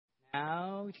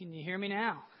Now, can you hear me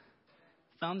now?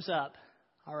 Thumbs up.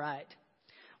 All right.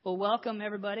 Well, welcome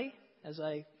everybody as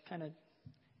I kind of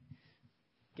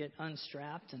get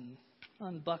unstrapped and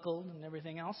unbuckled and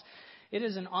everything else. It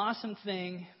is an awesome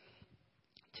thing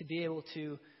to be able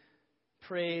to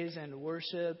praise and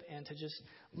worship and to just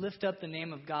lift up the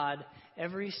name of God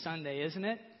every Sunday, isn't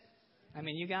it? I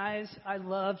mean, you guys, I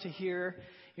love to hear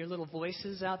your little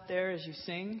voices out there as you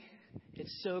sing.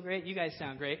 It's so great. You guys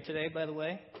sound great today, by the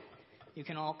way. You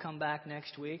can all come back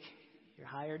next week. You're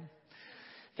hired.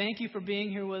 Thank you for being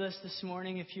here with us this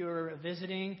morning. If you're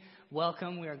visiting,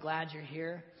 welcome. We are glad you're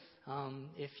here.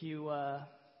 If you are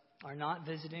not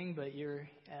visiting, but you're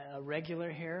a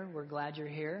regular here, we're glad you're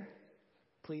here.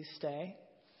 Please stay.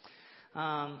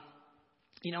 I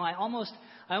almost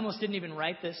didn't even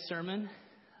write this sermon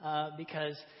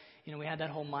because, we had that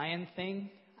whole Mayan thing.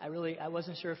 I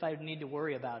wasn't sure if I would need to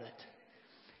worry about it.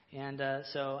 And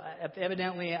so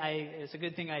evidently it's a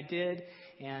good thing I did.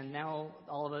 And now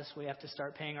all of us, we have to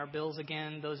start paying our bills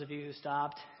again. Those of you who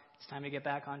stopped, it's time to get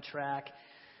back on track.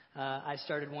 I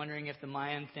started wondering if the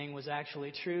Mayan thing was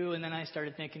actually true. And then I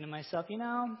started thinking to myself,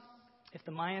 if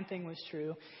the Mayan thing was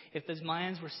true, if those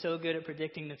Mayans were so good at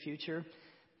predicting the future,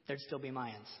 there'd still be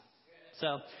Mayans.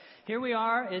 So here we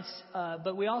are.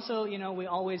 But we also, we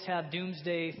always have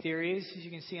doomsday theories, as you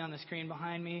can see on the screen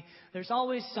behind me. There's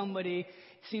always somebody,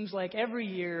 it seems like every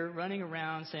year, running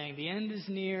around saying the end is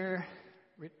near,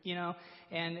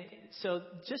 And so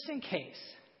just in case,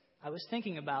 I was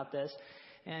thinking about this,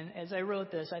 and as I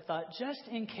wrote this, I thought, just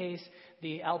in case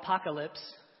the alpacalypse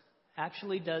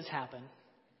actually does happen,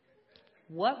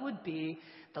 what would be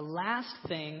the last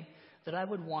thing that I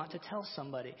would want to tell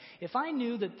somebody? If I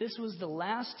knew that this was the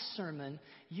last sermon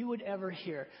you would ever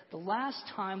hear, the last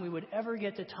time we would ever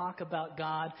get to talk about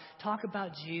God, talk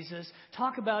about Jesus,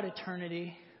 talk about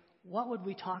eternity, what would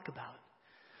we talk about?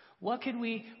 What could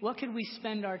we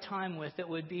spend our time with that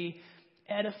would be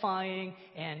edifying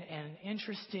and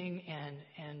interesting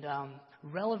and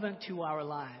relevant to our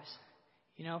lives?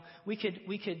 We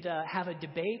could have a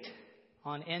debate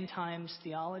on end times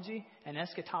theology and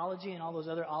eschatology and all those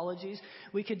other ologies.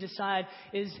 We could decide,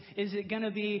 is it going to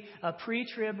be a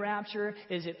pre-trib rapture?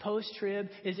 Is it post-trib?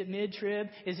 Is it mid-trib?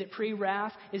 Is it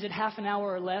pre-wrath? Is it half an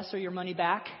hour or less or your money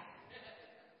back?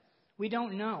 We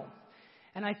don't know.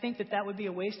 And I think that would be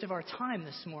a waste of our time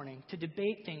this morning to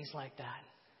debate things like that.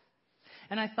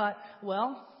 And I thought,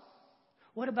 well,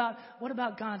 what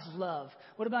about God's love?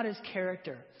 What about His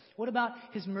character? What about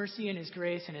His mercy and His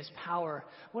grace and His power?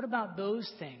 What about those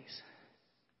things?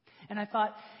 And I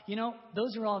thought,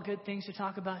 those are all good things to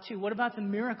talk about too. What about the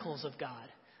miracles of God?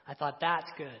 I thought that's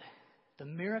good. The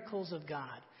miracles of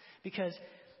God. Because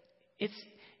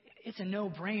it's a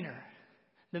no-brainer.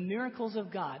 The miracles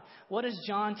of God. What does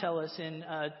John tell us in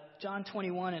John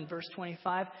 21 and verse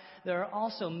 25? There are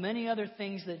also many other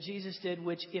things that Jesus did,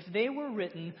 which if they were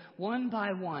written one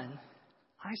by one,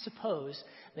 I suppose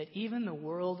that even the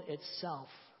world itself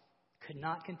could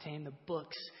not contain the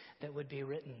books that would be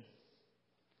written.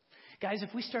 Guys,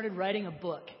 if we started writing a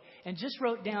book and just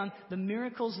wrote down the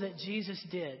miracles that Jesus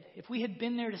did, if we had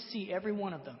been there to see every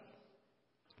one of them,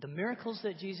 the miracles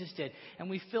that Jesus did, and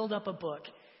we filled up a book,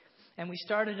 and we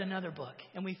started another book,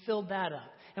 and we filled that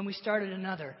up, and we started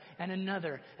another, and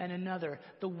another, and another.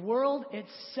 The world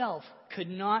itself could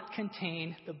not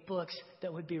contain the books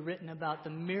that would be written about the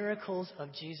miracles of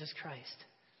Jesus Christ.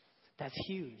 That's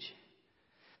huge.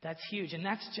 That's huge. And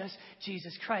that's just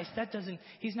Jesus Christ.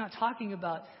 He's not talking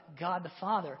about God the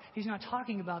Father. He's not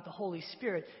talking about the Holy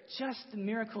Spirit. Just the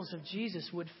miracles of Jesus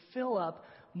would fill up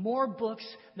more books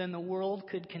than the world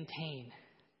could contain.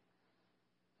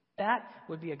 That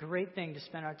would be a great thing to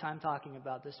spend our time talking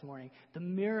about this morning. The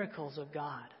miracles of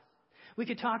God. We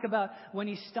could talk about when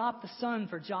He stopped the sun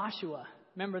for Joshua.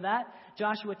 Remember that?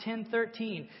 Joshua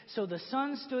 10:13. So the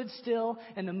sun stood still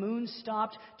and the moon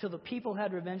stopped till the people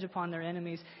had revenge upon their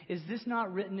enemies. Is this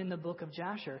not written in the book of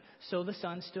Jasher? So the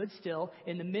sun stood still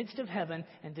in the midst of heaven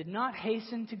and did not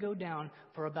hasten to go down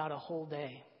for about a whole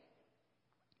day.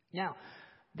 Now,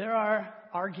 there are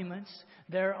arguments.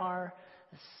 There are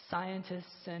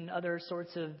scientists and other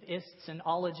sorts of ists and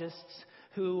ologists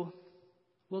who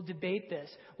will debate this.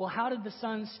 Well, how did the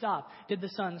sun stop? Did the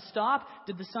sun stop?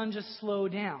 Did the sun just slow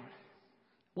down?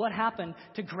 What happened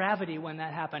to gravity when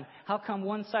that happened? How come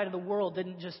one side of the world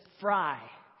didn't just fry?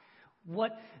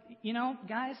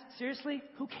 Guys, seriously,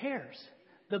 who cares?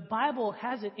 The Bible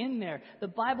has it in there. The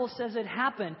Bible says it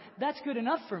happened. That's good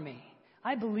enough for me.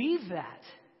 I believe that.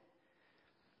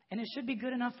 And it should be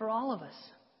good enough for all of us.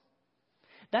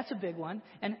 That's a big one.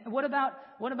 And what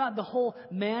about the whole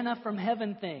manna from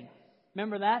heaven thing?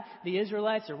 Remember that? The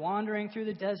Israelites are wandering through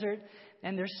the desert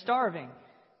and they're starving.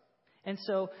 And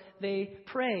so they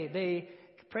pray. They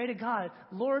pray to God,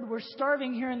 Lord, we're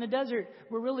starving here in the desert.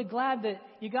 We're really glad that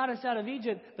you got us out of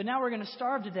Egypt, but now we're going to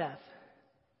starve to death.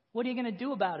 What are you going to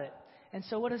do about it? And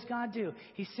so what does God do?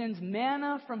 He sends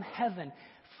manna from heaven,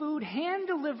 food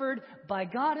hand-delivered by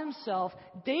God himself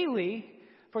daily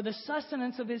for the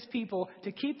sustenance of his people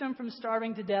to keep them from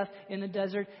starving to death in the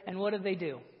desert. And what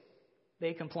do?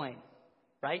 They complain,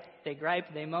 right? They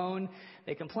gripe, they moan,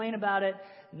 they complain about it.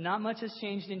 Not much has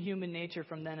changed in human nature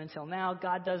from then until now.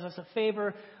 God does us a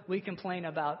favor. We complain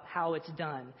about how it's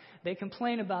done. They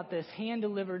complain about this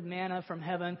hand-delivered manna from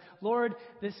heaven. Lord,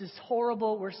 this is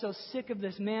horrible. We're so sick of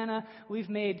this manna. We've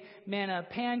made manna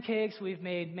pancakes. We've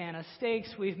made manna steaks.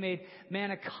 We've made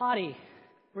manna cotti.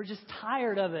 We're just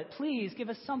tired of it. Please give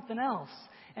us something else.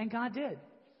 And God did.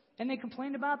 And they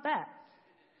complained about that.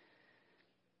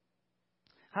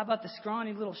 How about the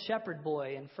scrawny little shepherd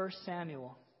boy in 1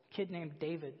 Samuel? Kid named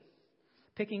David,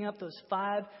 picking up those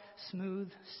 5 smooth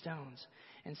stones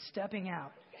and stepping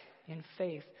out in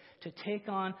faith to take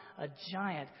on a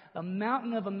giant, a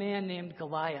mountain of a man named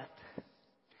Goliath.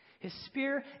 His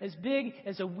spear as big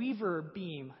as a weaver's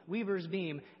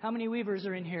beam. How many weavers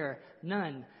are in here?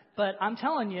 None. But I'm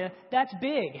telling you, that's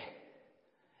big.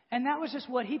 And that was just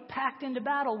what he packed into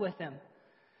battle with him.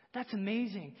 That's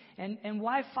amazing. And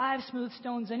why 5 smooth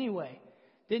stones anyway?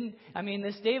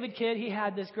 This David kid, he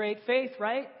had this great faith,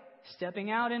 right?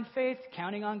 Stepping out in faith,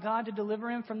 counting on God to deliver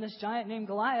him from this giant named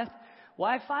Goliath.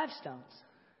 Why 5 stones?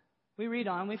 We read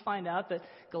on, we find out that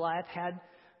Goliath had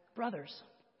brothers,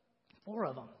 4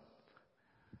 of them.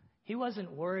 He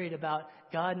wasn't worried about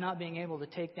God not being able to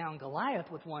take down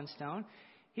Goliath with 1 stone.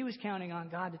 He was counting on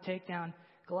God to take down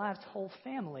Goliath's whole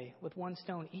family with 1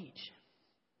 stone each.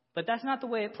 But that's not the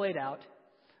way it played out.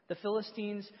 The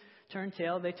Philistines turned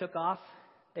tail. They took off.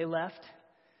 They left,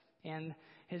 and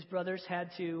his brothers had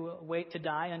to wait to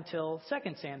die until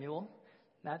 2 Samuel.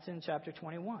 That's in chapter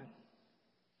 21.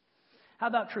 How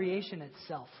about creation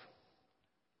itself?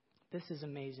 This is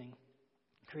amazing.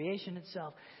 Creation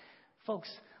itself. Folks,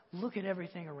 look at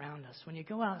everything around us. When you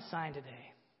go outside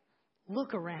today,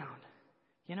 look around,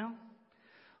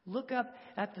 Look up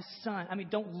at the sun.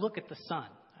 Don't look at the sun.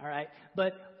 All right,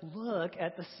 but look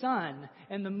at the sun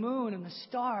and the moon and the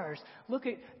stars. Look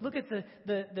at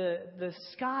the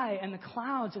sky and the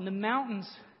clouds and the mountains.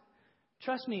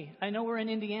 Trust me, I know we're in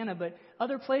Indiana, but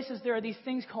other places there are these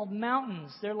things called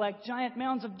mountains. They're like giant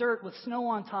mounds of dirt with snow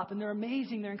on top, and they're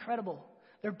amazing. They're incredible.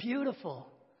 They're beautiful.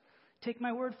 Take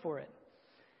my word for it.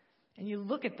 And you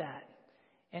look at that,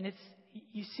 and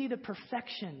you see the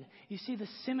perfection. You see the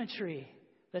symmetry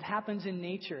that happens in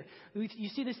nature. You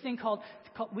see this thing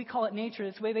we call it nature.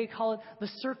 It's the way they call it the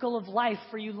circle of life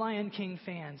for you Lion King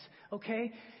fans.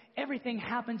 Okay? Everything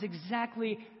happens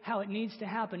exactly how it needs to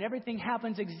happen. Everything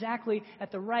happens exactly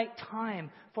at the right time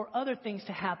for other things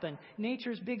to happen.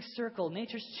 Nature's big circle,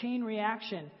 nature's chain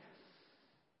reaction.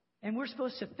 And we're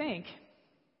supposed to think,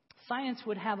 science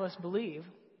would have us believe,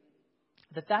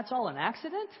 that that's all an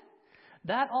accident?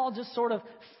 That all just sort of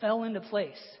fell into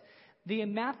place. The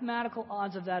mathematical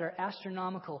odds of that are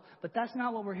astronomical, but that's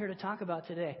not what we're here to talk about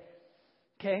today.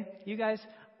 Okay? You guys,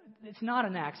 it's not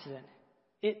an accident.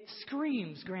 It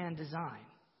screams grand design.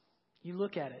 You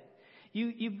look at it.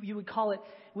 You would call it,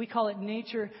 we call it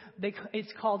nature.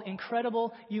 It's called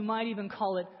incredible. You might even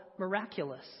call it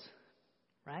miraculous.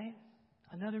 Right?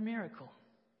 Another miracle.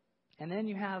 And then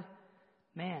you have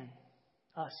man,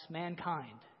 us,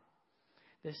 mankind.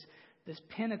 This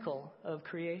pinnacle of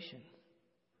creation.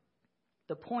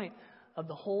 The point of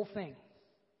the whole thing.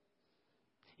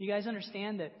 You guys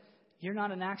understand that you're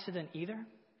not an accident either?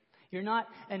 You're not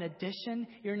an addition.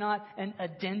 You're not an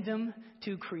addendum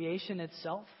to creation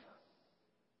itself.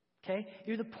 Okay?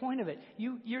 You're the point of it.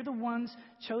 You're the ones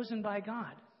chosen by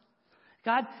God.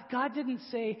 God didn't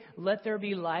say, let there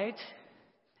be light,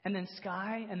 and then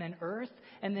sky, and then earth,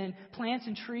 and then plants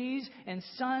and trees, and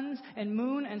suns, and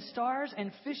moon, and stars,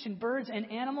 and fish, and birds, and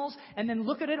animals, and then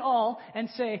look at it all and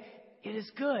say, it is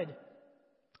good,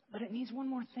 but it needs one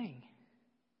more thing.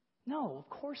 No, of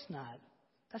course not.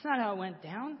 That's not how it went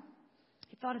down.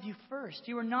 He thought of you first.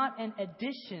 You are not an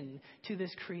addition to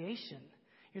this creation.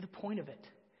 You're the point of it.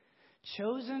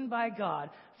 Chosen by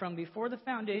God from before the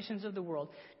foundations of the world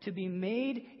to be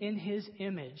made in His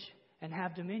image and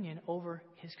have dominion over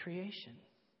His creation.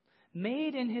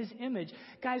 Made in His image.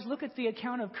 Guys, look at the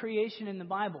account of creation in the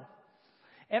Bible.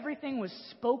 Everything was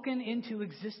spoken into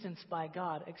existence by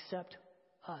God except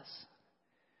us.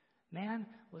 Man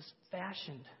was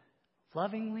fashioned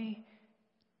lovingly,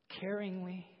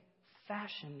 caringly,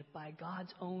 fashioned by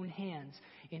God's own hands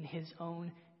in His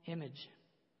own image.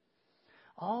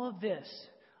 All of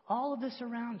this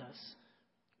around us,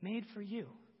 made for you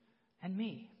and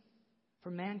me,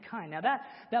 for mankind. Now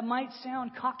that might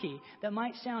sound cocky, that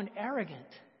might sound arrogant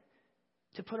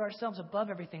to put ourselves above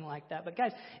everything like that. But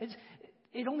guys,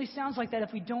 it only sounds like that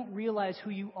if we don't realize who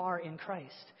you are in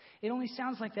Christ. It only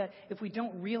sounds like that if we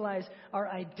don't realize our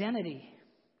identity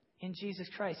in Jesus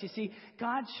Christ. You see,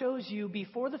 God chose you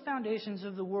before the foundations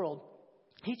of the world.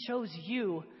 He chose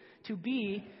you to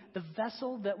be the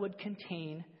vessel that would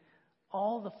contain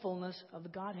all the fullness of the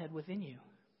Godhead within you.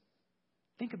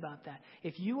 Think about that.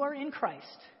 If you are in Christ,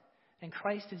 then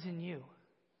Christ is in you.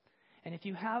 And if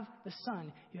you have the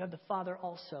Son, you have the Father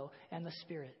also, and the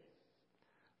Spirit.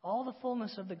 All the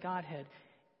fullness of the Godhead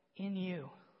in you.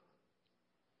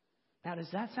 Now, does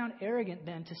that sound arrogant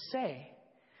then to say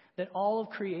that all of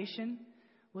creation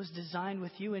was designed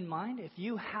with you in mind? If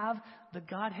you have the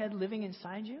Godhead living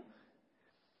inside you?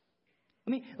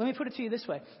 Let me put it to you this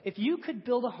way. If you could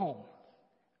build a home,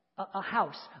 a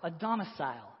house, a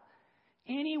domicile,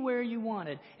 anywhere you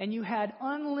wanted, and you had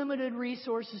unlimited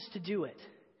resources to do it,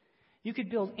 you could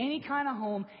build any kind of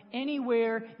home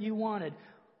anywhere you wanted.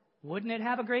 Wouldn't it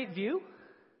have a great view?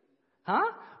 Huh?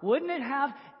 Wouldn't it have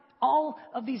all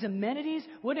of these amenities?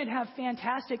 Wouldn't it have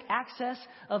fantastic access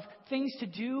of things to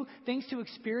do, things to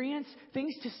experience,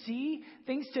 things to see,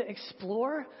 things to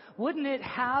explore? Wouldn't it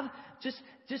have just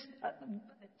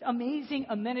amazing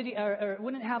amenity, or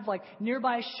wouldn't it have like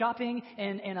nearby shopping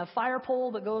and a fire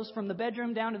pole that goes from the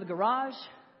bedroom down to the garage?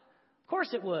 Of course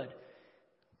it would.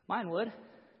 Mine would.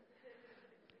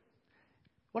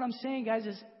 What I'm saying, guys,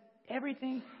 is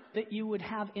everything that you would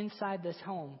have inside this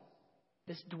home,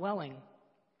 this dwelling,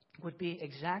 would be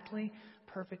exactly,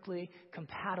 perfectly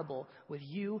compatible with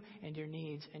you and your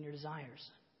needs and your desires.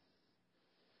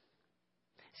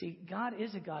 See, God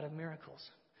is a God of miracles.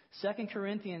 2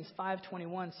 Corinthians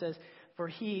 5:21 says, "For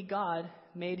He, God,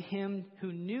 made Him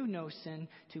who knew no sin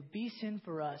to be sin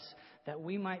for us, that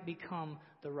we might become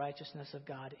the righteousness of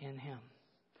God in Him."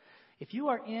 If you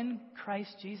are in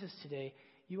Christ Jesus today,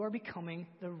 you are becoming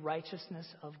the righteousness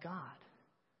of God.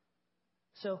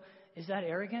 So, is that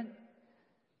arrogant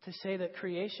to say that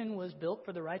creation was built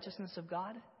for the righteousness of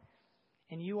God?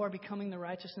 And you are becoming the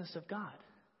righteousness of God.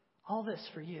 All this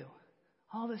for you.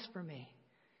 All this for me.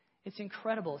 It's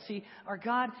incredible. See, our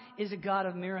God is a God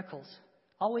of miracles.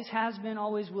 Always has been,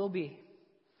 always will be.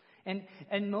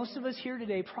 And most of us here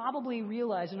today probably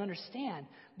realize and understand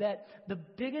that the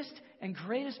biggest and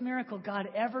greatest miracle God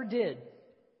ever did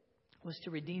was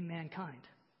to redeem mankind.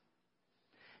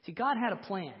 See, God had a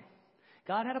plan.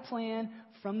 God had a plan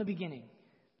from the beginning.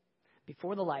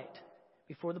 Before the light,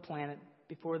 before the planet,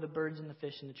 before the birds and the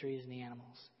fish and the trees and the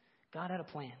animals. God had a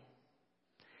plan.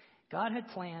 God had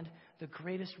planned the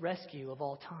greatest rescue of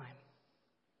all time.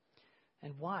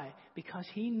 And why? Because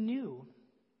He knew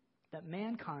that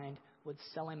mankind would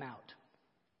sell Him out.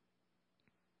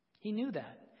 He knew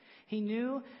that. He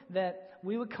knew that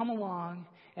we would come along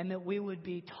and that we would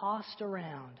be tossed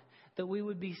around, that we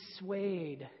would be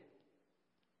swayed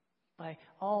by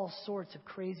all sorts of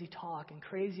crazy talk and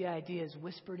crazy ideas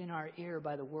whispered in our ear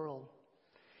by the world.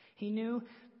 He knew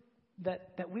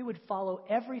that we would follow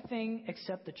everything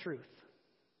except the truth.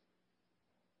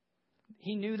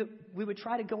 He knew that we would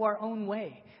try to go our own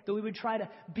way, that we would try to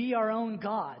be our own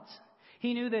gods.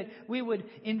 He knew that we would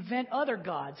invent other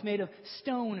gods made of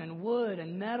stone and wood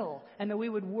and metal, and that we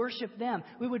would worship them.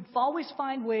 We would always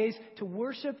find ways to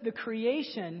worship the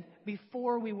creation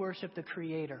before we worship the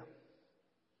Creator.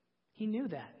 He knew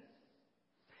that.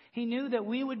 He knew that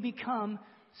we would become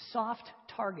soft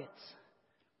targets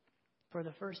for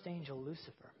the first angel,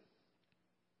 Lucifer.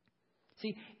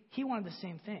 See, he wanted the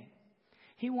same thing.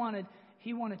 He wanted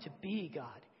to be God.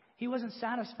 He wasn't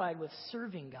satisfied with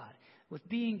serving God, with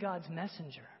being God's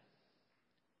messenger.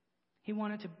 He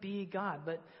wanted to be God.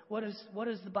 But what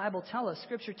does the Bible tell us?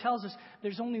 Scripture tells us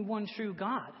there's only one true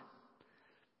God.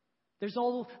 There's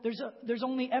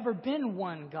only ever been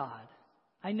one God.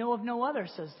 I know of no other,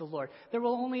 says the Lord. There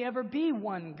will only ever be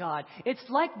one God. It's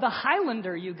like the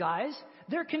Highlander, you guys.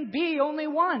 There can be only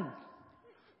one.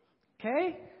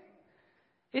 Okay?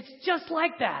 It's just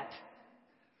like that.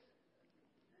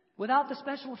 Without the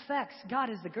special effects, God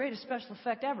is the greatest special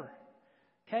effect ever.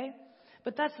 Okay?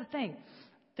 But that's the thing.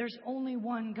 There's only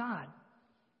one God.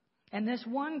 And this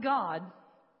one God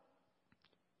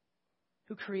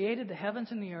who created the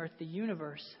heavens and the earth, the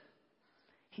universe,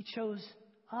 He chose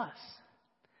us.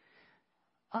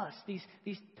 Us,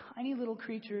 these tiny little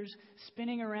creatures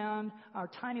spinning around our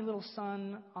tiny little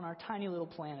sun on our tiny little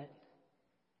planet.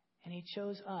 And He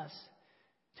chose us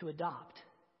to adopt,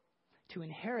 to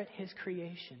inherit his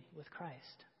creation with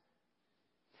Christ.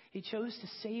 He chose to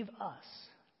save us.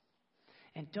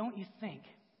 And don't you think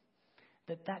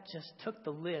that just took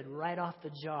the lid right off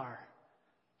the jar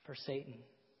for Satan?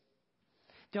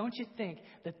 Don't you think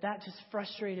that just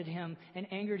frustrated him and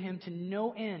angered him to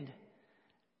no end?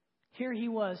 Here he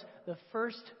was, the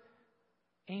first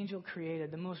angel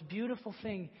created, the most beautiful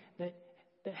thing that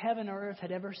heaven or earth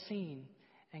had ever seen,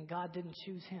 and God didn't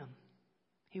choose him.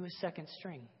 He was second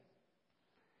string.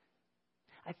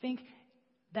 I think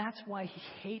that's why he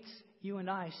hates you and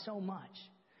I so much.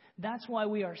 That's why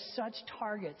we are such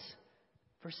targets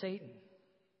for Satan.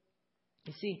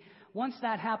 You see, once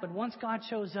that happened, once God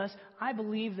chose us, I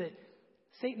believe that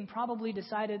Satan probably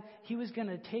decided he was going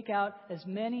to take out as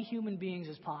many human beings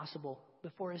as possible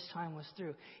before his time was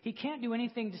through. He can't do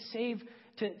anything to save,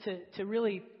 to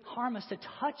really harm us, to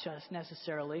touch us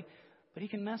necessarily, but he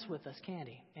can mess with us, can't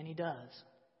he? And he does.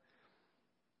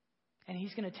 And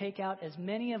he's going to take out as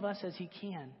many of us as he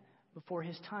can before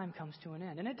his time comes to an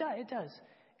end. And it does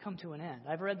come to an end.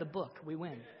 I've read the book. We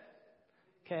win.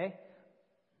 Okay?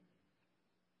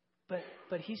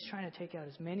 But he's trying to take out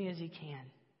as many as he can.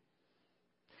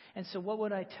 And so what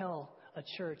would I tell a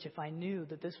church if I knew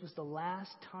that this was the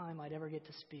last time I'd ever get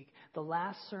to speak, the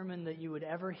last sermon that you would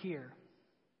ever hear?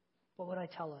 What would I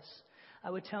tell us? I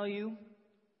would tell you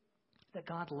that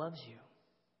God loves you.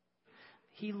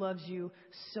 He loves you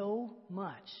so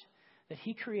much that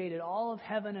he created all of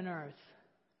heaven and earth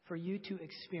for you to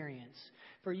experience,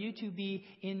 for you to be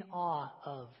in awe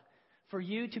of, for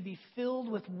you to be filled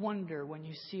with wonder when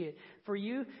you see it, for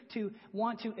you to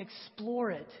want to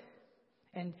explore it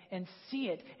and see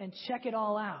it and check it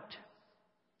all out.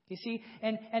 You see,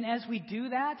 and as we do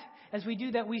that,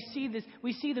 we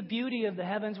see the beauty of the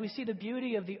heavens, we see the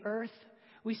beauty of the earth,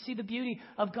 we see the beauty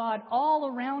of God all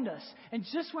around us. And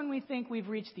just when we think we've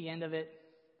reached the end of it,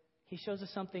 he shows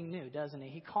us something new, doesn't he?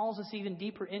 He calls us even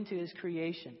deeper into his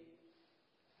creation.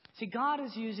 See, God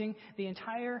is using the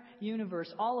entire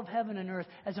universe, all of heaven and earth,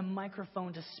 as a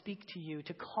microphone to speak to you,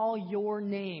 to call your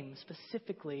name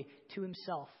specifically to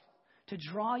himself, to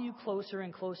draw you closer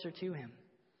and closer to him,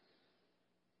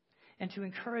 and to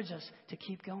encourage us to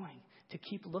keep going, to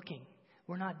keep looking.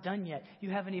 We're not done yet.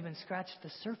 You haven't even scratched the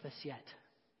surface yet.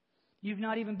 You've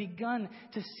not even begun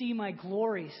to see my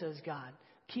glory, says God.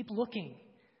 Keep looking,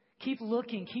 keep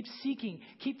seeking,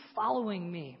 keep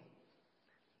following me.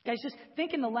 Guys, just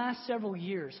think in the last several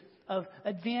years of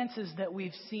advances that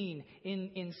we've seen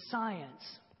in science,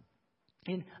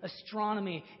 in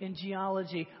astronomy, in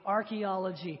geology,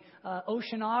 archaeology,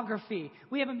 oceanography.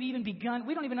 We haven't even begun.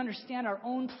 We don't even understand our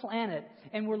own planet,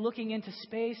 and we're looking into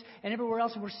space and everywhere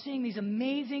else, and we're seeing these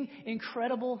amazing,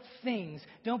 incredible things.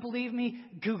 Don't believe me?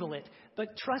 Google it.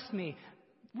 But trust me,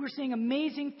 we're seeing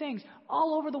amazing things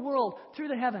all over the world, through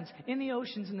the heavens, in the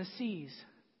oceans, in the seas.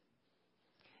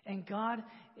 And God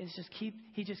just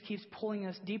keeps pulling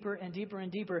us deeper and deeper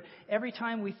and deeper. Every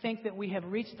time we think that we have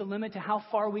reached the limit to how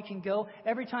far we can go,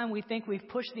 every time we think we've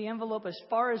pushed the envelope as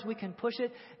far as we can push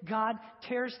it, God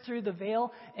tears through the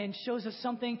veil and shows us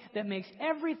something that makes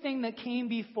everything that came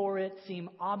before it seem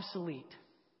obsolete.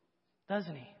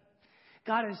 Doesn't he?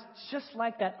 God is just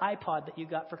like that iPod that you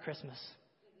got for Christmas.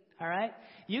 All right?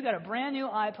 You got a brand new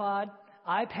iPod,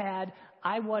 iPad,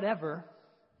 whatever.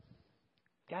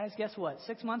 Guys, guess what?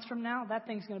 6 months from now, that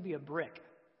thing's going to be a brick.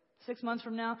 6 months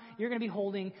from now, you're going to be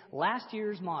holding last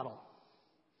year's model.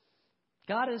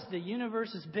 God is the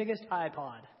universe's biggest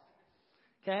iPod.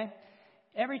 Okay?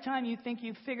 Every time you think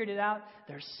you've figured it out,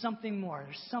 there's something more.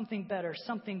 There's something better,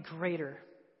 something greater.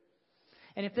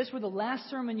 And if this were the last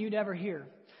sermon you'd ever hear,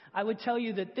 I would tell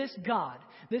you that this God,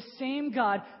 this same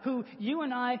God who you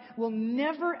and I will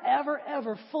never, ever,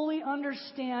 ever fully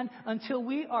understand until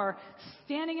we are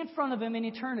standing in front of him in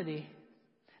eternity,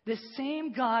 this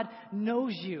same God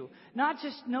knows you. Not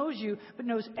just knows you, but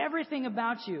knows everything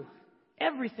about you.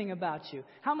 Everything about you.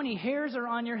 How many hairs are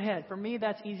on your head? For me,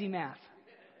 that's easy math.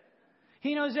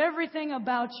 He knows everything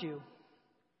about you.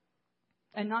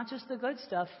 And not just the good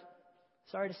stuff.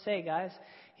 Sorry to say, guys.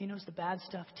 He knows the bad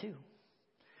stuff too.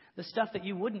 The stuff that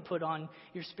you wouldn't put on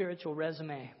your spiritual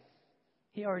resume.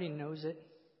 He already knows it.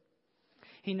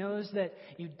 He knows that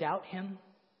you doubt him.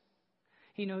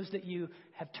 He knows that you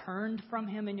have turned from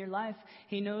him in your life.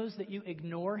 He knows that you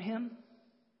ignore him.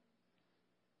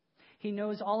 He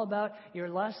knows all about your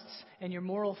lusts and your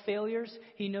moral failures.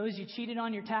 He knows you cheated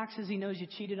on your taxes. He knows you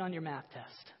cheated on your math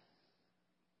test.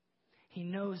 He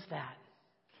knows that.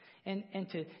 And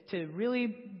to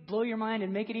really blow your mind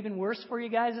and make it even worse for you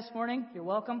guys this morning, you're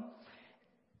welcome.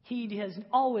 He has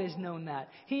always known that.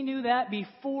 He knew that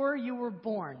before you were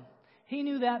born. He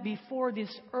knew that before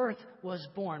this earth was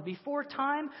born. Before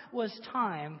time was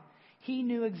time, He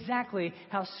knew exactly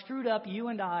how screwed up you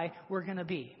and I were going to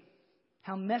be.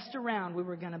 How messed around we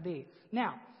were going to be.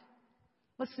 Now,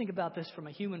 let's think about this from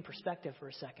a human perspective for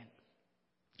a second.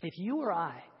 If you or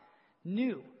I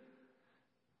knew,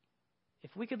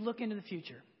 if we could look into the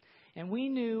future, and we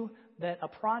knew that a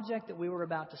project that we were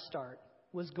about to start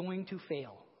was going to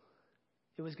fail.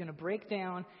 It was going to break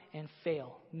down and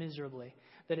fail miserably.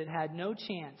 That it had no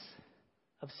chance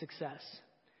of success.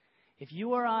 If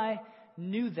you or I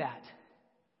knew that,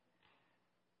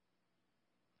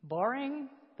 barring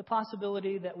the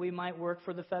possibility that we might work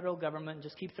for the federal government and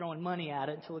just keep throwing money at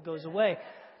it until it goes away,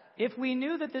 if we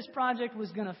knew that this project was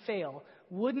going to fail,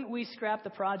 wouldn't we scrap the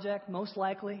project most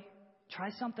likely?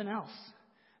 Try something else.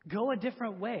 Go a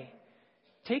different way.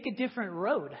 Take a different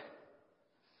road.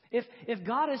 If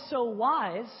God is so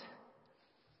wise,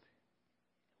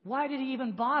 why did He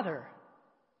even bother?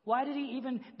 Why did He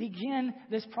even begin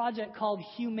this project called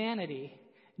humanity,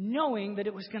 knowing that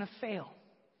it was going to fail?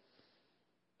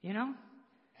 You know?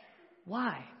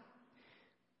 Why?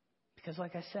 Because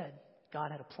like I said, God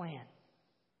had a plan.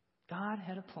 God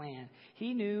had a plan.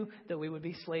 He knew that we would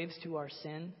be slaves to our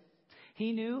sin.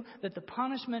 He knew that the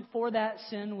punishment for that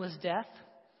sin was death.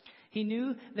 He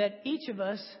knew that each of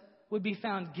us would be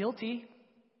found guilty.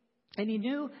 And He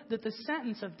knew that the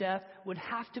sentence of death would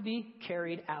have to be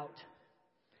carried out.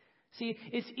 See,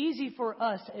 it's easy for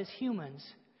us as humans,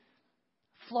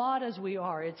 flawed as we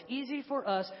are, it's easy for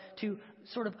us to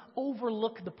sort of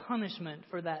overlook the punishment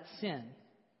for that sin.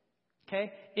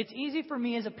 Okay? It's easy for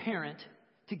me as a parent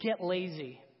to get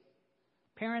lazy.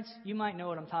 Parents, you might know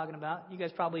what I'm talking about. You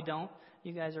guys probably don't.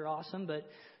 You guys are awesome. But,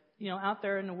 out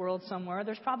there in the world somewhere,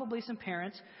 there's probably some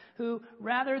parents who,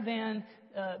 rather than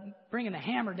bringing the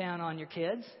hammer down on your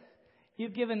kids,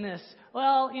 you've given this,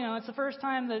 it's the first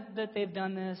time that they've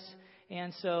done this.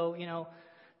 And so,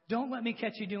 don't let me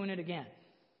catch you doing it again.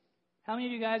 How many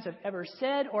of you guys have ever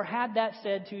said or had that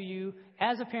said to you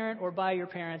as a parent or by your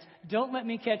parents? Don't let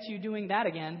me catch you doing that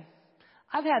again.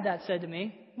 I've had that said to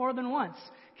me more than once.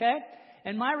 Okay?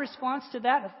 And my response to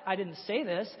that, I didn't say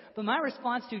this, but my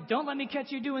response to don't let me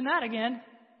catch you doing that again,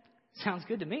 sounds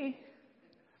good to me.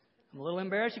 I'm a little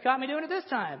embarrassed you caught me doing it this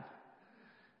time.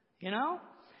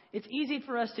 It's easy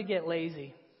for us to get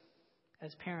lazy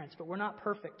as parents, but we're not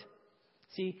perfect.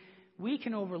 See, we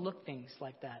can overlook things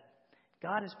like that.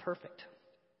 God is perfect.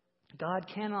 God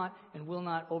cannot and will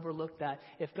not overlook that.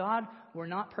 If God were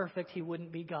not perfect, He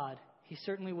wouldn't be God. He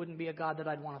certainly wouldn't be a God that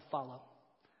I'd want to follow.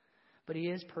 But He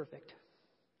is perfect.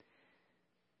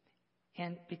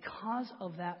 And because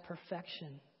of that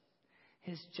perfection,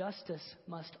 His justice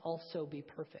must also be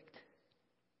perfect.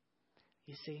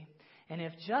 You see? And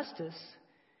if justice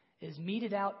is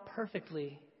meted out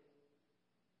perfectly,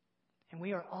 and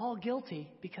we are all guilty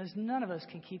because none of us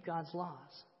can keep God's laws.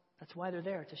 That's why they're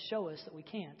there, to show us that we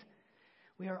can't.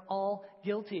 We are all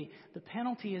guilty. The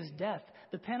penalty is death.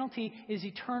 The penalty is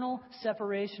eternal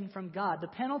separation from God. The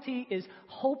penalty is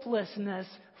hopelessness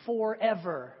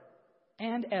forever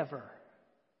and ever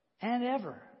and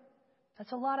ever.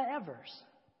 That's a lot of evers.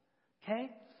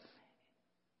 Okay?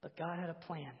 But God had a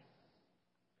plan.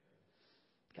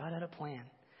 God had a plan.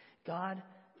 God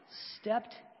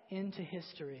stepped into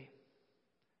history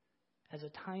as a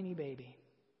tiny baby.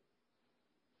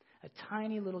 A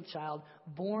tiny little child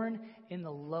born in the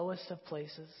lowest of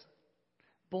places.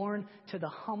 Born to the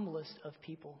humblest of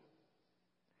people.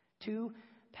 2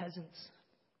 peasants.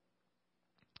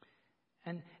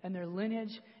 And their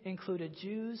lineage included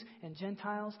Jews and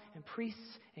Gentiles and priests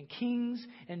and kings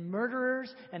and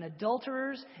murderers and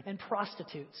adulterers and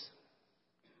prostitutes.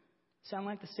 Sound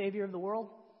like the Savior of the world?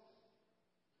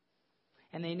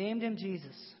 And they named Him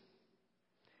Jesus.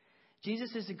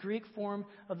 Jesus is the Greek form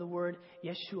of the word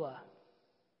Yeshua.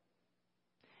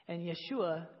 And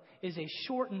Yeshua is a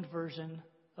shortened version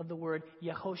of the word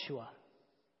Yehoshua.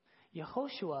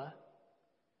 Yehoshua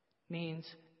means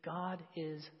God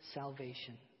is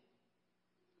salvation.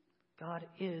 God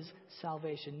is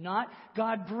salvation. Not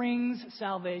God brings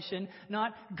salvation.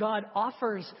 Not God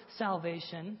offers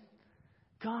salvation.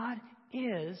 God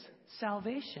is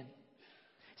salvation.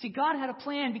 See, God had a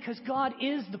plan because God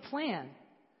is the plan.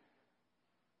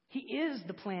 He is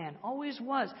the plan. Always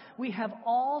was. We have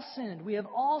all sinned. We have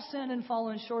all sinned and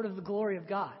fallen short of the glory of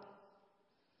God.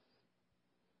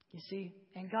 You see?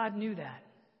 And God knew that.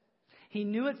 He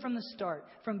knew it from the start,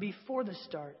 from before the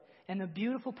start. And the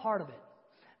beautiful part of it,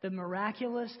 the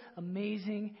miraculous,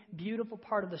 amazing, beautiful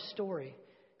part of the story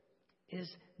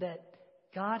is that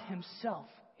God Himself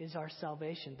is our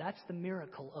salvation. That's the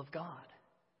miracle of God.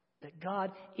 that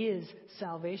God is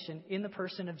salvation in the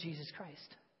person of Jesus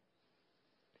Christ.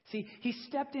 See, he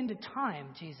stepped into time,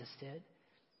 Jesus did.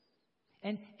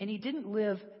 And he didn't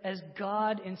live as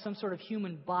God in some sort of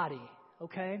human body,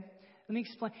 okay? Let me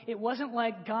explain. It wasn't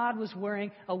like God was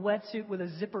wearing a wetsuit with a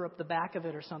zipper up the back of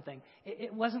it or something.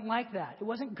 It wasn't like that. It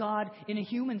wasn't God in a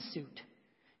human suit.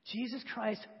 Jesus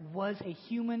Christ was a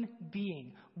human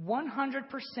being,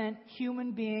 100%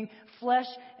 human being, flesh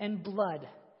and blood,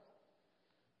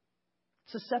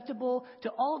 susceptible to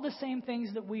all the same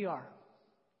things that we are.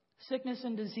 Sickness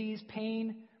and disease,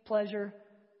 pain, pleasure,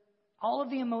 all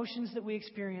of the emotions that we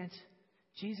experience,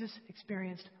 Jesus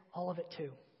experienced all of it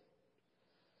too,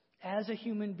 as a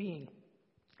human being.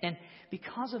 And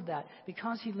because of that,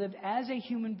 because he lived as a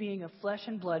human being of flesh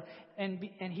and blood, and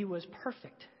he was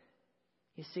perfect,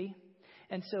 you see?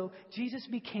 And so Jesus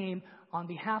became, on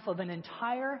behalf of an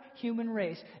entire human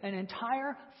race, an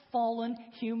entire fallen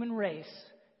human race,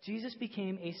 Jesus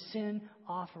became a sin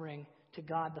offering to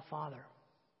God the Father.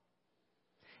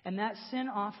 And that sin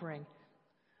offering,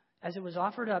 as it was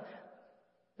offered up,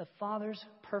 the Father's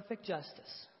perfect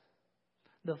justice,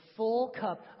 the full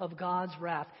cup of God's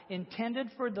wrath, intended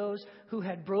for those who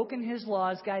had broken his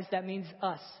laws. Guys, that means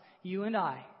us, you and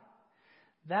I.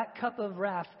 That cup of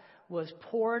wrath was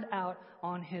poured out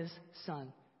on his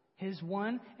Son, his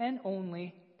one and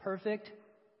only perfect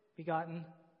begotten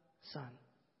Son.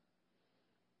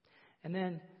 And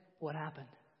then what happened?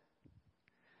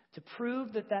 To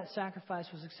prove that that sacrifice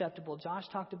was acceptable, Josh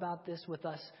talked about this with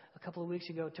us a couple of weeks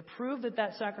ago. To prove that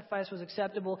that sacrifice was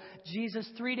acceptable, Jesus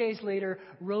 3 days later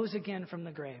rose again from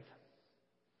the grave,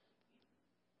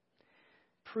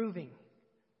 proving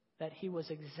that he was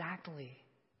exactly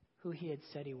who he had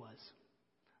said he was.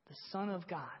 The Son of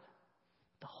God,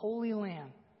 the Holy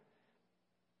Lamb,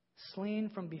 slain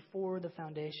from before the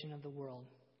foundation of the world.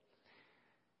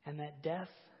 And that death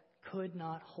could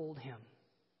not hold him.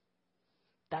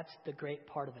 That's the great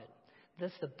part of it.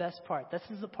 That's the best part. This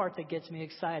is the part that gets me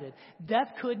excited. Death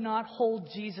could not hold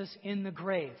Jesus in the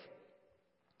grave.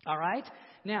 All right?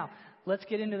 Now, let's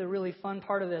get into the really fun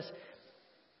part of this.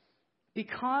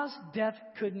 Because death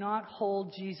could not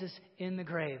hold Jesus in the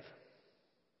grave,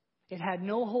 it had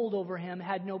no hold over him,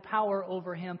 had no power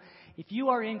over him. If you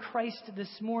are in Christ this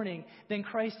morning, then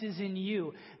Christ is in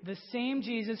you. The same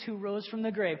Jesus who rose from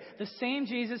the grave, the same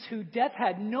Jesus who death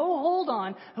had no hold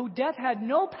on, who death had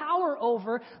no power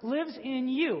over, lives in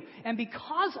you. And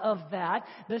because of that,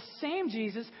 the same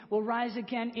Jesus will rise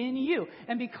again in you.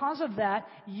 And because of that,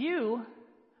 you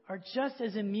are just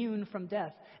as immune from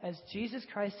death as Jesus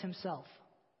Christ himself.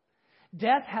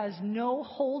 Death has no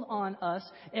hold on us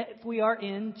if we are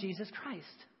in Jesus Christ.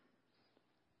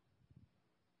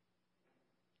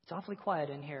 It's awfully quiet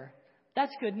in here.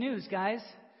 That's good news, guys.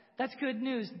 That's good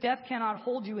news. Death cannot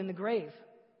hold you in the grave.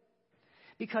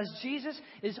 Because Jesus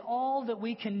is all that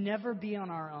we can never be on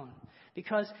our own.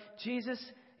 Because Jesus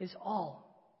is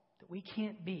all that we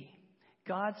can't be.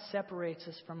 God separates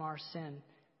us from our sin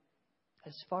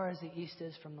as far as the east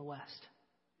is from the west.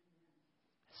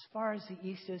 As far as the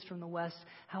east is from the west,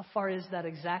 how far is that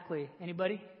exactly?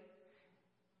 Anybody?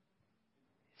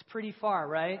 It's pretty far,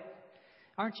 right?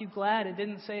 Aren't you glad it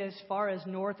didn't say as far as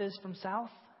north is from south?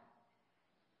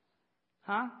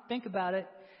 Huh? Think about it.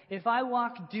 If I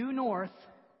walk due north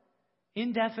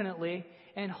indefinitely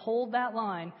and hold that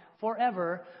line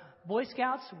forever, Boy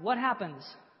Scouts, what happens?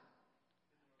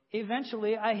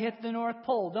 Eventually, I hit the North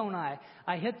Pole, don't I?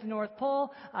 I hit the North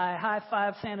Pole, I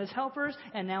high-five Santa's helpers,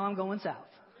 and now I'm going south.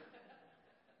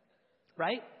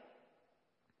 Right?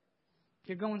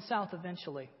 You're going south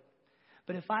eventually.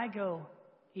 But if I go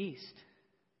east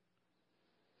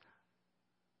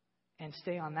and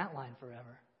stay on that line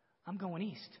forever, I'm going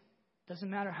east. Doesn't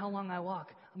matter how long I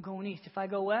walk, I'm going east. If I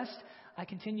go west, I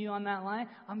continue on that line,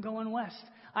 I'm going west.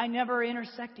 I never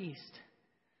intersect east.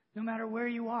 No matter where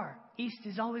you are, east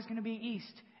is always going to be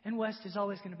east, and west is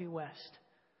always going to be west.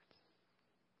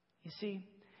 You see,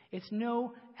 it's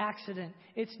no accident,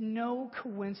 it's no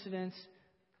coincidence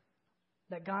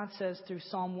that God says through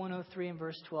Psalm 103 and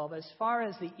verse 12, as far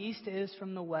as the east is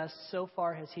from the west, so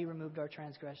far has He removed our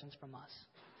transgressions from us.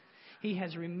 He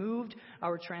has removed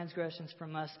our transgressions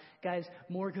from us. Guys,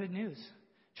 more good news.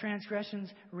 Transgressions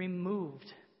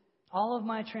removed. All of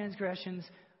my transgressions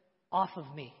off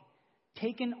of me.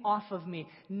 Taken off of me.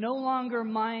 No longer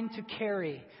mine to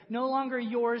carry. No longer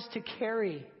yours to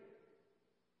carry.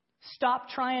 Stop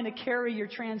trying to carry your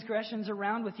transgressions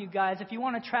around with you, guys. If you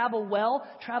want to travel well,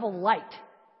 travel light.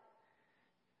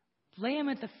 Lay them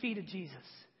at the feet of Jesus.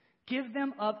 Give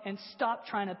them up and stop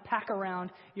trying to pack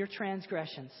around your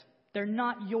transgressions. They're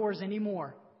not yours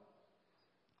anymore.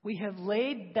 We have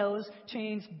laid those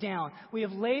chains down. We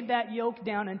have laid that yoke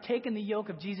down and taken the yoke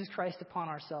of Jesus Christ upon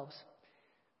ourselves.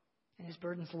 And His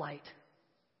burden's light.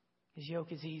 His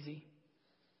yoke is easy.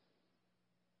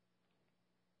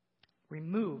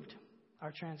 Removed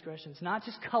our transgressions. Not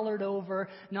just colored over,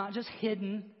 not just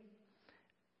hidden.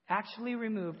 Actually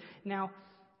removed. Now,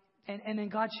 and then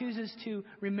God chooses to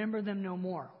remember them no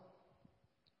more.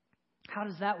 How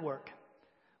does that work?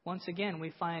 Once again,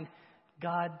 we find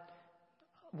God,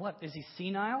 what? Is He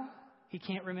senile? He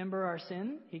can't remember our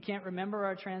sin? He can't remember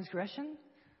our transgression?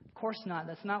 Of course not.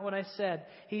 That's not what I said.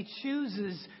 He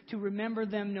chooses to remember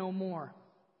them no more.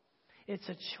 It's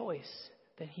a choice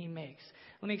that He makes.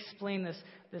 Let me explain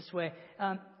this way.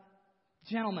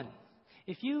 Gentlemen,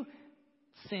 if you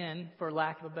sin, for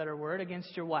lack of a better word,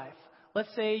 against your wife,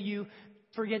 let's say you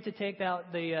forget to take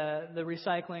out the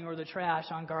recycling or the trash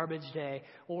on garbage day,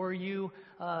 or you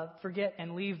forget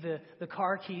and leave the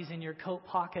car keys in your coat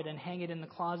pocket and hang it in the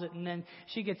closet, and then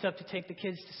she gets up to take the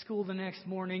kids to school the next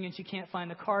morning and she can't find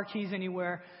the car keys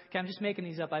anywhere. Okay, I'm just making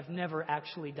these up. I've never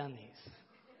actually done these.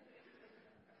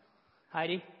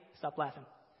 Heidi, stop laughing.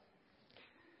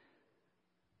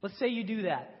 Let's say you do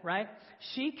that, right?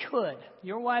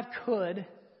 Your wife could,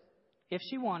 if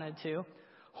she wanted to,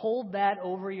 hold that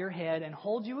over your head and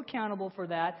hold you accountable for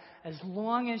that as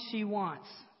long as she wants.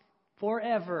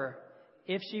 Forever,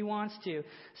 if she wants to.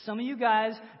 Some of you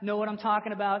guys know what I'm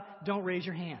talking about. Don't raise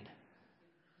your hand.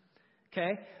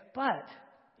 Okay? But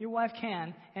your wife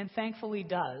can, and thankfully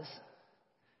does,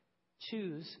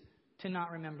 choose to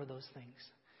not remember those things.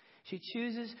 She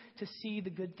chooses to see the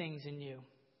good things in you.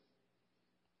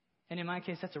 And in my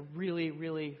case, that's a really,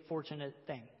 really fortunate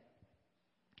thing.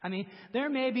 I mean, there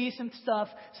may be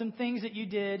some things that you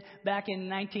did back in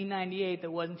 1998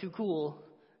 that wasn't too cool,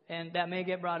 and that may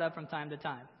get brought up from time to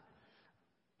time.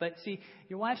 But see,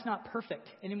 your wife's not perfect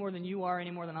any more than you are, any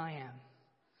more than I am.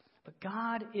 But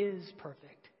God is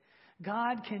perfect.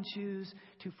 God can choose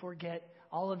to forget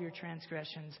all of your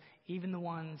transgressions, even the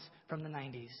ones from the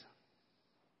 90s.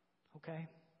 Okay?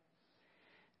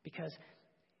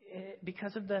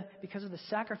 Because of the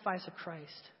sacrifice of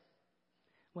Christ,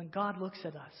 when God looks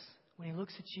at us, when He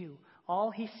looks at you,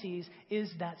 all He sees is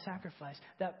that sacrifice,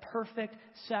 that perfect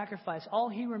sacrifice. All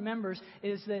He remembers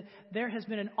is that there has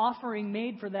been an offering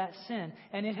made for that sin,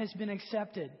 and it has been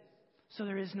accepted. So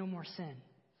there is no more sin.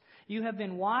 You have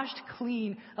been washed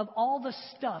clean of all the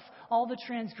stuff, all the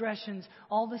transgressions,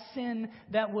 all the sin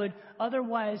that would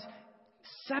otherwise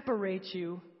separate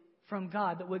you from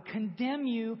God, that would condemn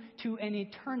you to an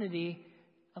eternity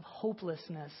of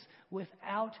hopelessness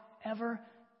without ever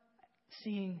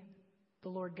seeing the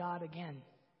Lord God again,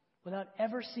 without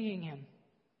ever seeing Him,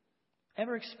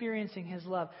 ever experiencing His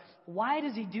love. Why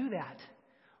does He do that?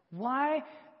 Why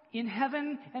in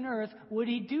heaven and earth would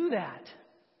He do that?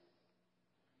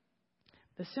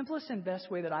 The simplest and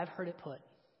best way that I've heard it put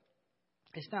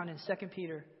is found in 2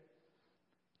 Peter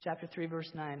chapter 3, verse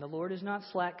 9. The Lord is not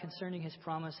slack concerning His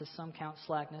promise, as some count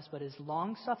slackness, but is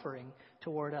long-suffering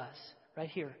toward us. Right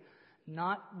here.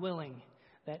 Not willing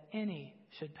that any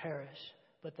should perish,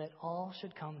 but that all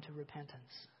should come to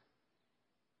repentance.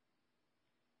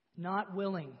 Not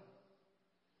willing.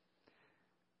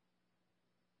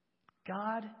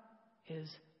 God is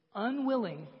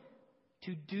unwilling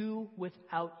to do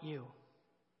without you.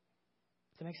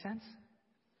 Does that make sense?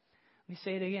 Let me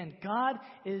say it again. God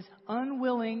is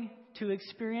unwilling to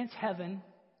experience heaven,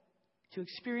 to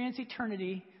experience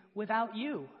eternity without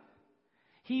you.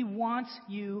 He wants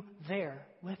you there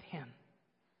with Him.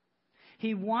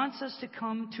 He wants us to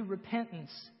come to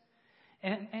repentance.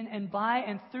 And by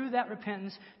and through that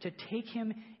repentance, to take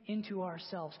Him into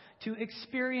ourselves. To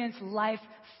experience life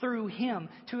through Him.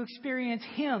 To experience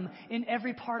Him in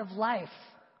every part of life.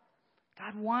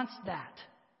 God wants that.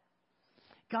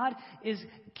 God is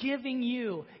giving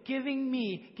you, giving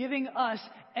me, giving us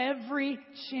every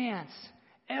chance,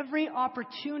 every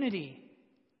opportunity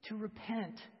to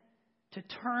repent, to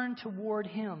turn toward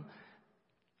Him.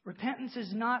 Repentance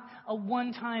is not a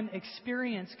one-time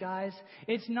experience, guys.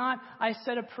 It's not, I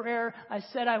said a prayer, I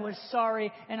said I was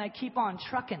sorry, and I keep on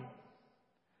trucking.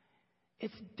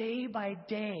 It's day by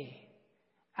day,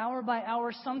 hour by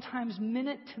hour, sometimes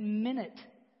minute to minute.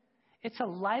 It's a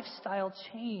lifestyle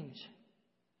change.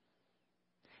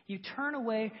 You turn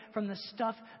away from the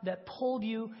stuff that pulled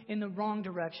you in the wrong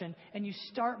direction, and you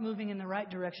start moving in the right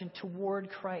direction toward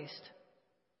Christ.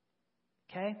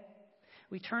 Okay?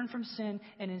 We turn from sin,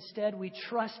 and instead we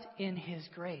trust in His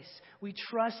grace. We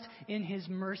trust in His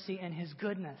mercy and His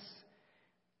goodness.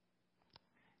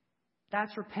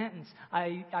 That's repentance.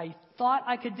 I thought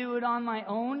I could do it on my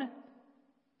own,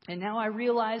 and now I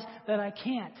realize that I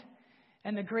can't.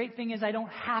 And the great thing is I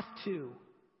don't have to.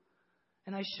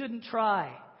 And I shouldn't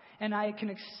try. And I can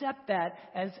accept that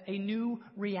as a new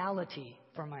reality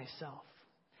for myself.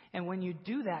 And when you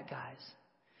do that, guys,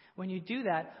 when you do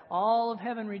that, all of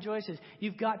heaven rejoices.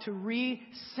 You've got to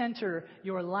recenter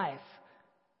your life.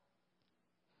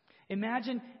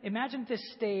 Imagine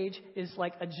this stage is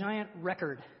like a giant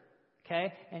record.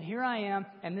 Okay? And here I am,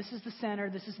 and this is the center,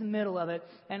 this is the middle of it,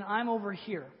 and I'm over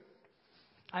here.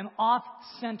 I'm off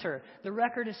center. The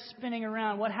record is spinning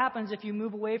around. What happens if you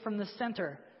move away from the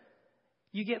center?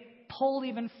 You get pulled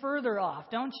even further off,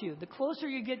 don't you? The closer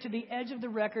you get to the edge of the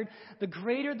record, the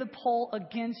greater the pull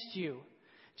against you.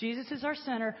 Jesus is our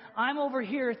center. I'm over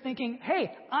here thinking,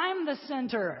 hey, I'm the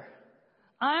center.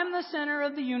 I'm the center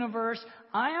of the universe.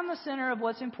 I am the center of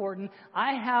what's important.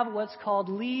 I have what's called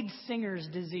lead singer's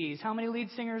disease. How many lead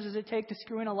singers does it take to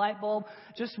screw in a light bulb?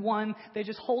 Just one. They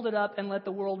just hold it up and let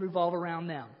the world revolve around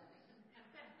them.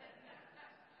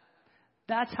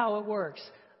 That's how it works.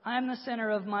 I'm the center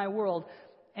of my world.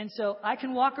 And so I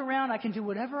can walk around, I can do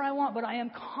whatever I want, but I am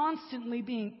constantly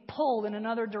being pulled in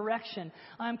another direction.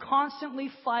 I'm constantly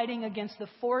fighting against the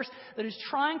force that is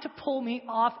trying to pull me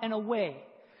off and away.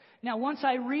 Now, once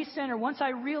I recenter, once I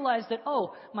realize that,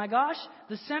 oh, my gosh,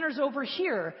 the center's over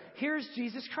here. Here's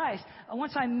Jesus Christ.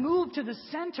 Once I move to the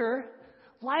center,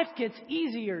 life gets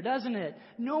easier, doesn't it?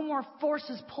 No more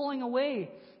forces pulling away.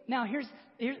 Now, here's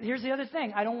the other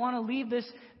thing. I don't want to leave this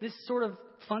sort of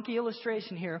funky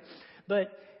illustration here.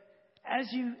 But as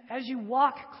you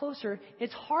walk closer,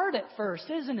 it's hard at first,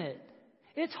 isn't it?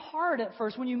 It's hard at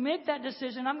first. When you make that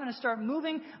decision, I'm going to start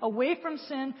moving away from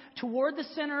sin toward the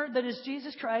center that is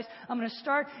Jesus Christ. I'm going to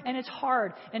start, and it's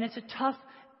hard, and it's a tough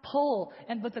pull.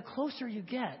 But the closer you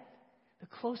get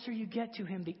to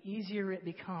Him, the easier it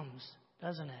becomes,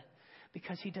 doesn't it?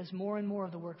 Because He does more and more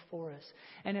of the work for us.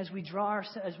 And as we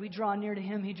draw near to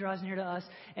Him, He draws near to us,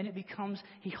 and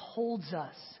He holds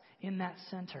us in that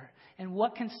center. And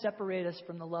what can separate us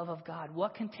from the love of God?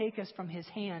 What can take us from His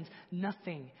hands?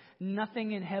 Nothing.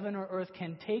 Nothing in heaven or earth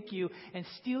can take you and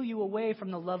steal you away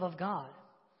from the love of God.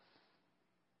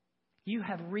 You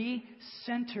have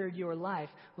re-centered your life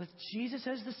with Jesus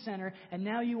as the center, and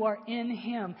now you are in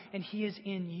Him, and He is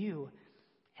in you.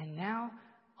 And now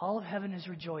all of heaven is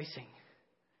rejoicing.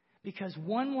 Because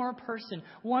one more person,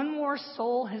 one more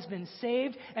soul has been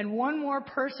saved, and one more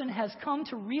person has come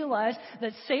to realize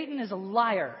that Satan is a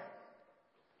liar.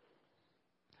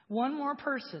 One more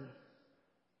person.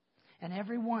 And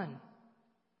everyone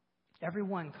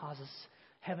causes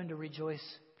heaven to rejoice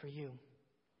for you,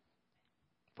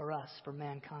 for us, for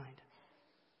mankind.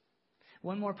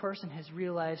 One more person has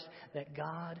realized that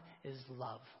God is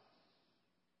love.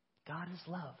 God is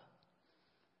love.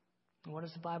 And what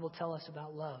does the Bible tell us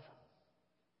about love?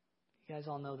 You guys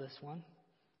all know this one.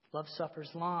 Love suffers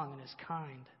long and is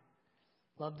kind.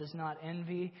 Love does not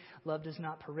envy. Love does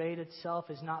not parade itself,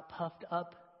 is not puffed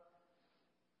up,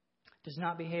 does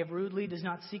not behave rudely, does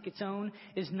not seek its own,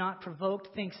 is not provoked,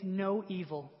 thinks no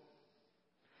evil,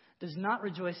 does not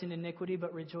rejoice in iniquity,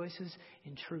 but rejoices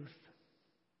in truth,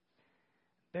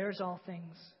 bears all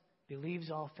things,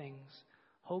 believes all things,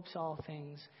 hopes all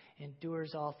things,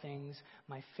 endures all things.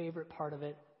 My favorite part of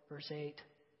it, verse 8,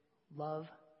 love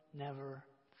never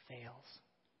fails.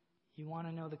 You want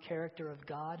to know the character of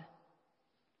God?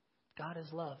 God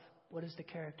is love. What is the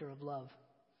character of love?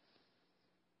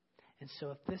 And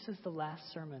so if this is the last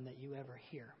sermon that you ever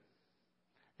hear,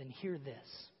 then hear this.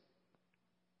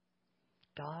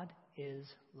 God is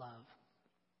love.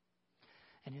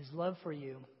 And His love for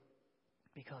you,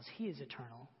 because He is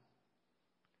eternal,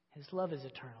 His love is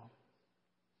eternal.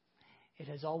 It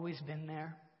has always been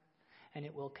there, and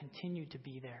it will continue to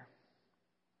be there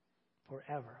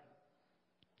forever.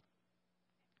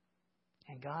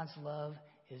 And God's love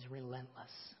is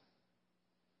relentless.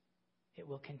 It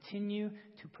will continue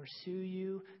to pursue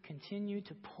you, continue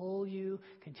to pull you,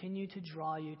 continue to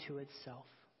draw you to itself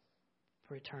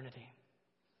for eternity.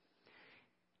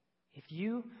 If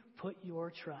you put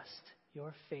your trust,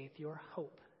 your faith, your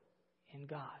hope in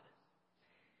God,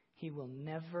 He will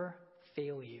never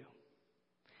fail you.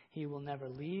 He will never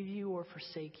leave you or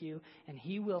forsake you, and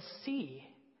He will see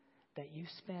that you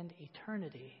spend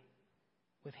eternity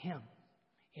with Him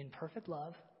in perfect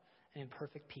love and in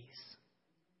perfect peace.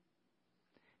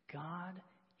 God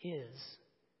is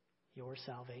your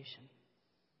salvation.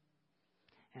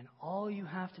 And all you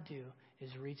have to do is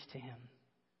reach to Him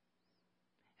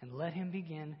and let Him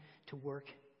begin to work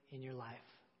in your life.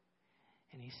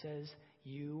 And He says,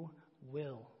 you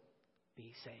will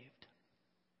be saved.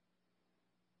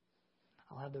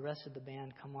 I'll have the rest of the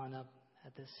band come on up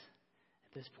at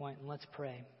this point, and let's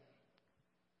pray.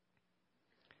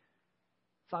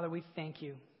 Father, we thank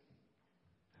you.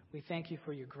 We thank you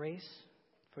for your grace,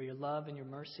 for your love and your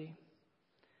mercy.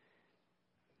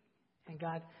 And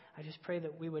God, I just pray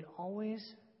that we would always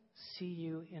see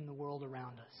you in the world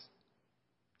around us.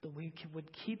 That we would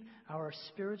keep our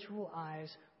spiritual eyes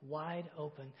wide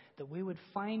open. That we would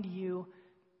find you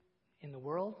in the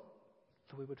world.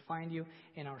 That we would find you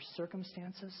in our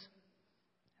circumstances.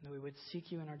 And that we would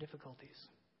seek you in our difficulties.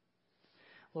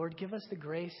 Lord, give us the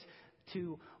grace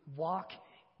to walk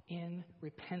in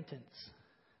repentance.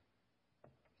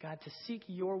 God, to seek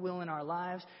your will in our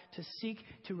lives, to seek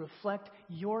to reflect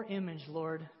your image,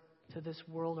 Lord, to this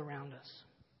world around us.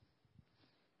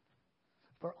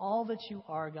 For all that you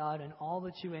are, God, and all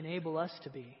that you enable us to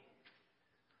be,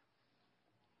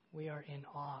 we are in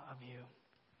awe of you.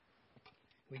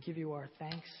 We give you our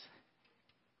thanks.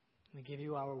 We give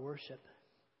you our worship.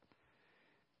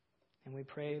 And we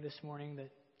pray this morning that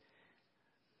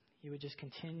you would just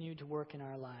continue to work in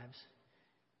our lives.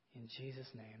 In Jesus'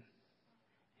 name,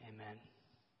 amen.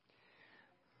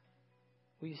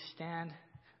 Will you stand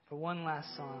for one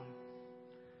last song?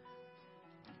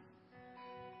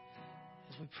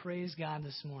 As we praise God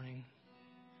this morning,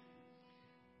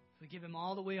 we give him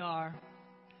all that we are,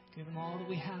 give him all that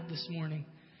we have this morning.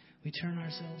 We turn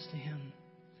ourselves to him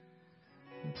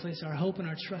and place our hope and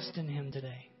our trust in him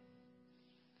today.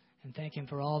 And thank him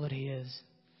for all that he is.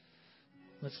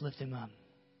 Let's lift him up.